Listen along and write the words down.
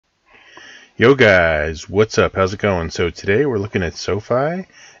Yo guys, what's up? How's it going? So today we're looking at SOFI,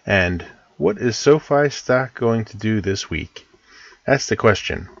 and what is SOFI stock going to do this week? That's the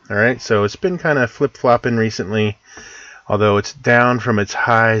question. Alright, so it's been kind of flip-flopping recently, although it's down from its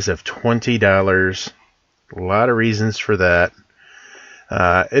highs of $20. A lot of reasons for that.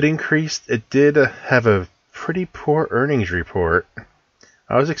 It did have a pretty poor earnings report.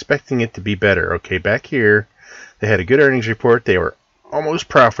 I was expecting it to be better. Okay, back here, they had a good earnings report. They were almost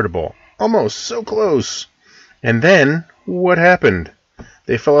profitable. Almost, so close. And then, what happened?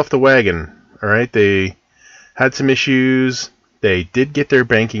 They fell off the wagon. Alright, they had some issues. They did get their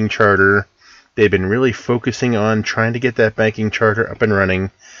banking charter. They've been really focusing on trying to get that banking charter up and running.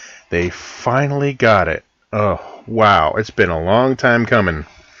 They finally got it. Oh, wow. It's been a long time coming.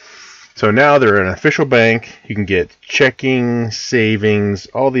 So now they're an official bank. You can get checking, savings,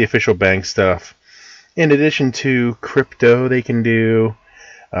 all the official bank stuff. In addition to crypto they can do.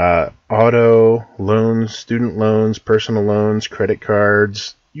 Auto loans, student loans, personal loans, credit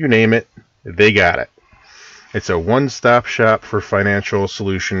cards, you name it, they got it. It's a one-stop shop for financial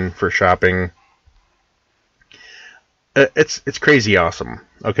solution for shopping. It's crazy awesome.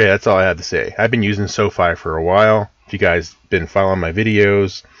 Okay, that's all I have to say. I've been using SOFI for a while. If you guys been following my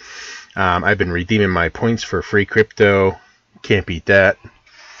videos, I've been redeeming my points for free crypto. Can't beat that.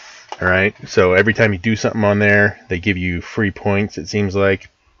 Alright, so every time you do something on there, they give you free points, it seems like.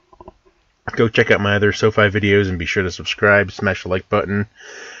 Go check out my other SOFI videos and be sure to subscribe, smash the like button.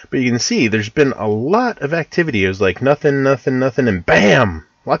 But you can see there's been a lot of activity. It was like nothing, and bam!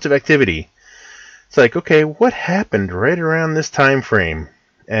 Lots of activity. It's like, okay, what happened right around this time frame?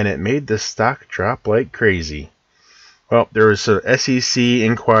 And it made the stock drop like crazy. Well, there was a SEC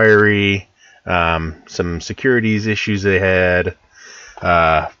inquiry, some securities issues they had.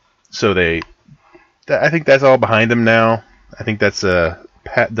 So I think that's all behind them now. I think that's a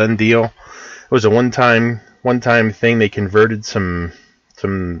done deal. It was a one-time thing. They converted some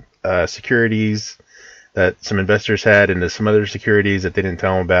securities that some investors had into some other securities that they didn't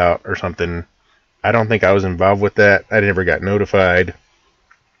tell them about or something. I don't think I was involved with that. I never got notified.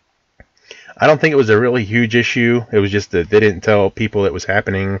 I don't think it was a really huge issue. It was just that they didn't tell people it was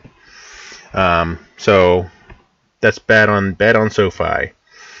happening. So that's bad on SOFI.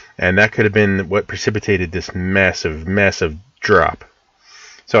 And that could have been what precipitated this massive drop.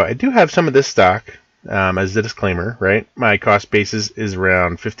 So I do have some of this stock as a disclaimer, right? My cost basis is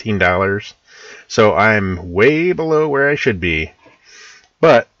around $15. So I'm way below where I should be.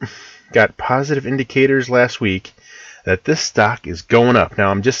 But got positive indicators last week that this stock is going up.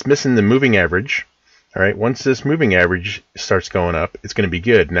 Now I'm just missing the moving average. All right, once this moving average starts going up, it's going to be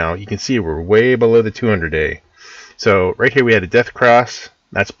good. Now you can see we're way below the 200-day. So right here we had a death cross.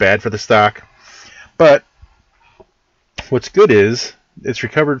 That's bad for the stock. But what's good is it's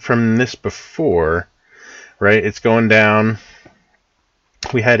recovered from this before, right? It's going down.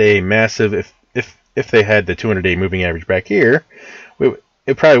 We had a massive, if they had the 200-day moving average back here,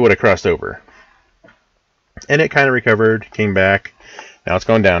 it probably would have crossed over. And it kind of recovered, came back. Now it's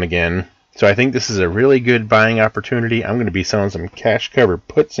going down again. So I think this is a really good buying opportunity. I'm going to be selling some cash cover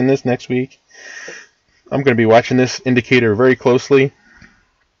puts in this next week. I'm going to be watching this indicator very closely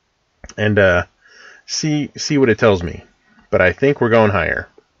and see what it tells me. But I think we're going higher.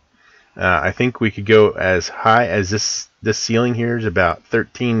 I think we could go as high as this ceiling here is about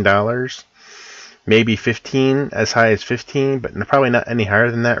 $13, maybe 15, as high as 15, but probably not any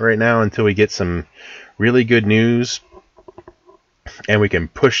higher than that right now until we get some really good news and we can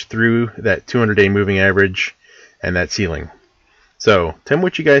push through that 200-day moving average and that ceiling. So tell me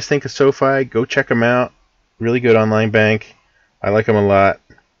what you guys think of SOFI. Go check them out. Really good online bank. I like them a lot.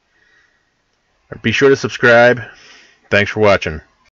 Be sure to subscribe. Thanks for watching.